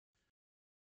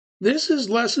This is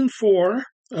Lesson 4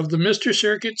 of the Mr.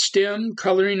 Circuit STEM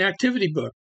Coloring Activity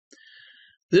Book.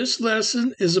 This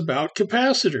lesson is about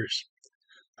capacitors.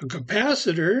 A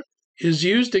capacitor is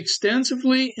used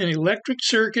extensively in electric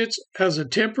circuits as a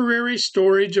temporary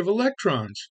storage of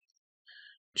electrons.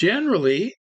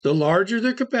 Generally, the larger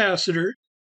the capacitor,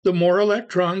 the more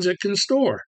electrons it can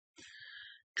store.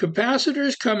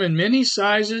 Capacitors come in many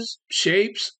sizes,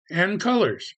 shapes, and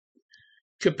colors.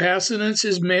 Capacitance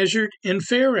is measured in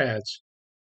farads.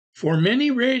 For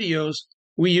many radios,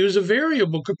 we use a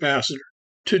variable capacitor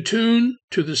to tune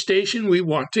to the station we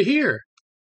want to hear.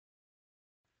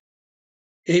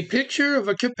 A picture of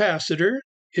a capacitor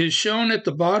is shown at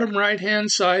the bottom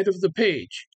right-hand side of the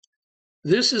page.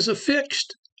 This is a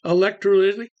fixed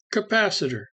electrolytic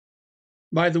capacitor.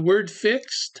 By the word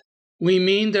fixed, we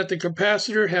mean that the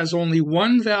capacitor has only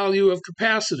one value of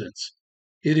capacitance.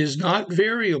 It is not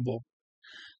variable.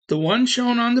 The one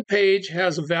shown on the page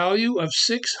has a value of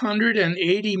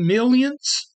 680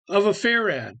 millionths of a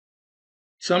farad,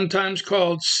 sometimes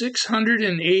called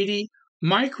 680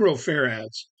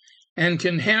 microfarads, and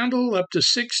can handle up to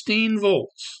 16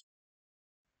 volts.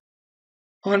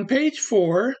 On page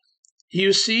 4,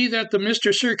 you see that the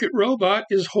Mr. Circuit robot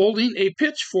is holding a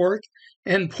pitchfork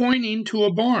and pointing to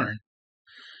a barn.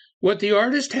 What the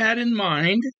artist had in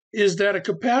mind is that a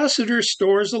capacitor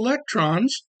stores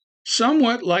electrons,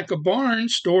 somewhat like a barn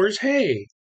stores hay.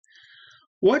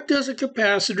 What does a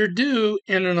capacitor do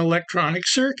in an electronic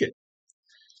circuit?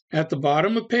 At the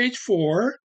bottom of page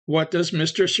 4, what does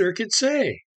Mr. Circuit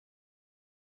say?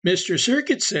 Mr.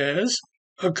 Circuit says,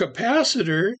 a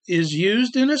capacitor is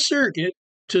used in a circuit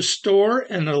to store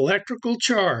an electrical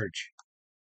charge.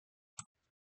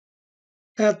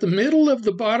 At the middle of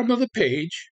the bottom of the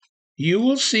page, you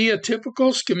will see a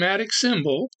typical schematic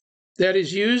symbol that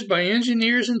is used by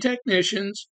engineers and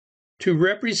technicians to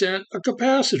represent a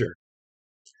capacitor.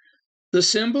 The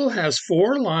symbol has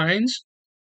 4 lines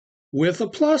with a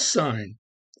plus sign.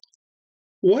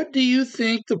 What do you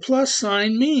think the plus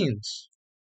sign means?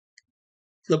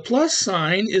 The plus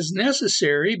sign is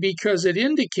necessary because it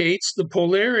indicates the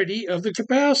polarity of the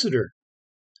capacitor.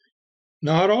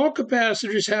 Not all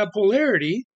capacitors have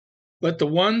polarity, but the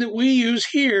one that we use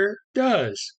here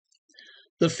does.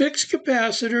 The fixed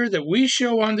capacitor that we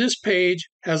show on this page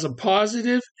has a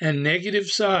positive and negative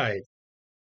side.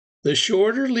 The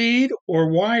shorter lead or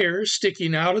wire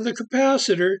sticking out of the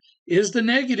capacitor is the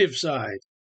negative side,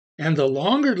 and the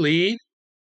longer lead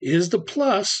is the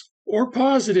plus or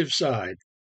positive side.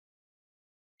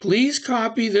 Please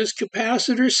copy this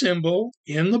capacitor symbol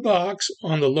in the box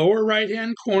on the lower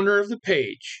right-hand corner of the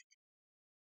page.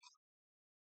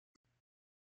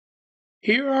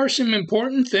 Here are some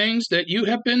important things that you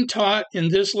have been taught in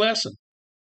this lesson.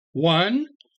 1.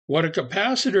 What a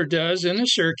capacitor does in a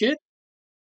circuit.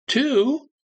 2.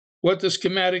 What the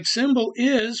schematic symbol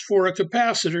is for a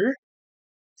capacitor.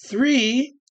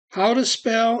 3. How to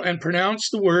spell and pronounce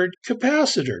the word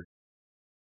capacitor.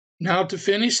 Now to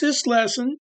finish this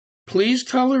lesson, please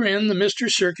color in the Mr.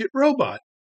 Circuit robot.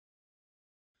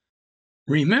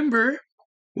 Remember,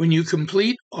 when you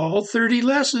complete all 30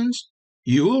 lessons,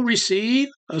 you will receive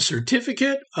a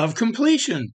certificate of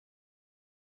completion.